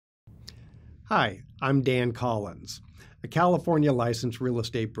Hi, I'm Dan Collins, a California licensed real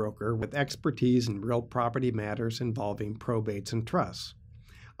estate broker with expertise in real property matters involving probates and trusts.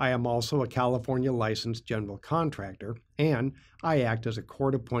 I am also a California licensed general contractor, and I act as a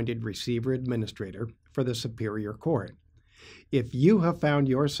court-appointed receiver administrator for the Superior Court. If you have found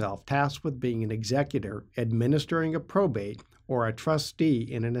yourself tasked with being an executor, administering a probate, or a trustee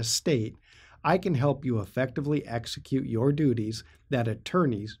in an estate, I can help you effectively execute your duties that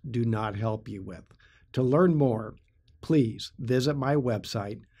attorneys do not help you with. To learn more, please visit my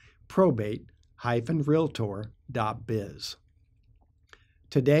website, probate-realtor.biz.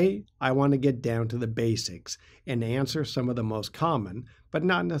 Today, I want to get down to the basics and answer some of the most common, but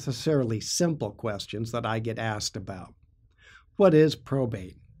not necessarily simple questions that I get asked about. What is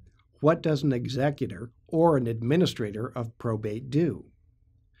probate? What does an executor or an administrator of probate do?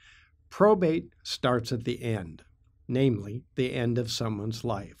 Probate starts at the end, namely the end of someone's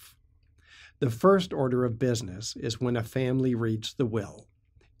life. The first order of business is when a family reads the will,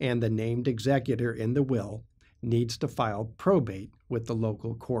 and the named executor in the will needs to file probate with the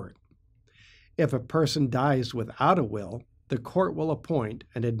local court. If a person dies without a will, the court will appoint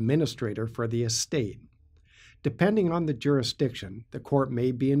an administrator for the estate. Depending on the jurisdiction, the court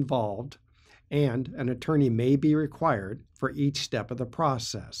may be involved, and an attorney may be required for each step of the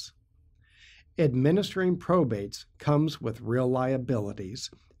process. Administering probates comes with real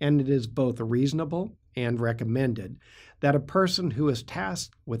liabilities, and it is both reasonable and recommended that a person who is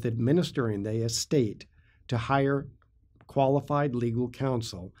tasked with administering the estate to hire qualified legal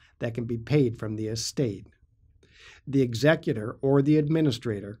counsel that can be paid from the estate. The executor or the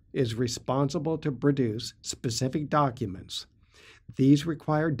administrator is responsible to produce specific documents. These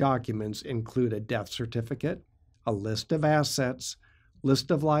required documents include a death certificate, a list of assets,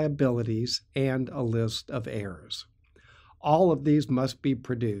 list of liabilities, and a list of heirs. All of these must be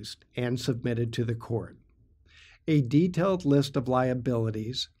produced and submitted to the court. A detailed list of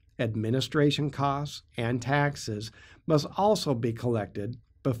liabilities, administration costs, and taxes must also be collected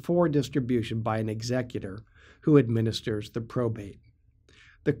before distribution by an executor who administers the probate.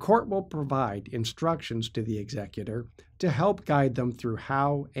 The court will provide instructions to the executor to help guide them through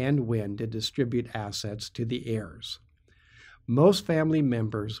how and when to distribute assets to the heirs. Most family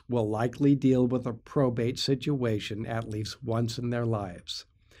members will likely deal with a probate situation at least once in their lives.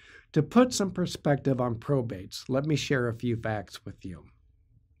 To put some perspective on probates, let me share a few facts with you.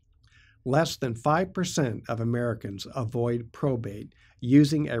 Less than 5% of Americans avoid probate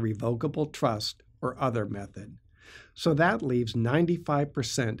using a revocable trust or other method, so that leaves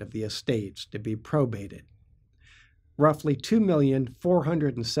 95% of the estates to be probated. Roughly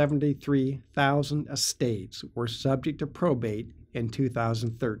 2,473,000 estates were subject to probate in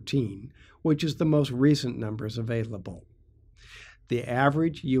 2013, which is the most recent numbers available. The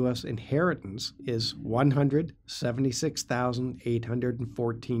average U.S. inheritance is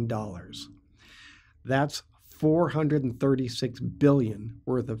 $176,814. That's $436 billion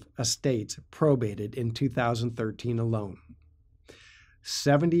worth of estates probated in 2013 alone.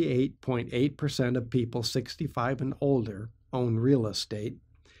 78.8% of people 65 and older own real estate,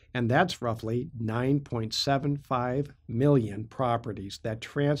 and that's roughly 9.75 million properties that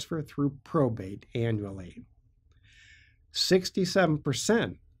transfer through probate annually.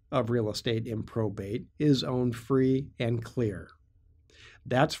 67% of real estate in probate is owned free and clear.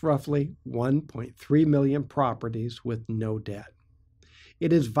 That's roughly 1.3 million properties with no debt.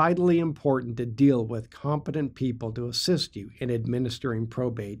 It is vitally important to deal with competent people to assist you in administering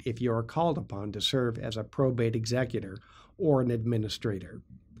probate if you are called upon to serve as a probate executor or an administrator.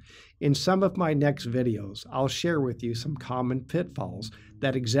 In some of my next videos, I'll share with you some common pitfalls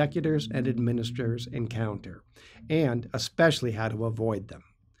that executors and administrators encounter, and especially how to avoid them.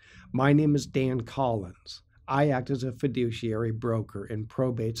 My name is Dan Collins. I act as a fiduciary broker in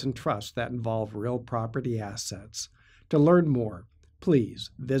probates and trusts that involve real property assets. To learn more, please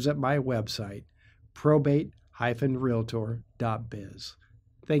visit my website, probate-realtor.biz.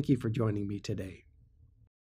 Thank you for joining me today.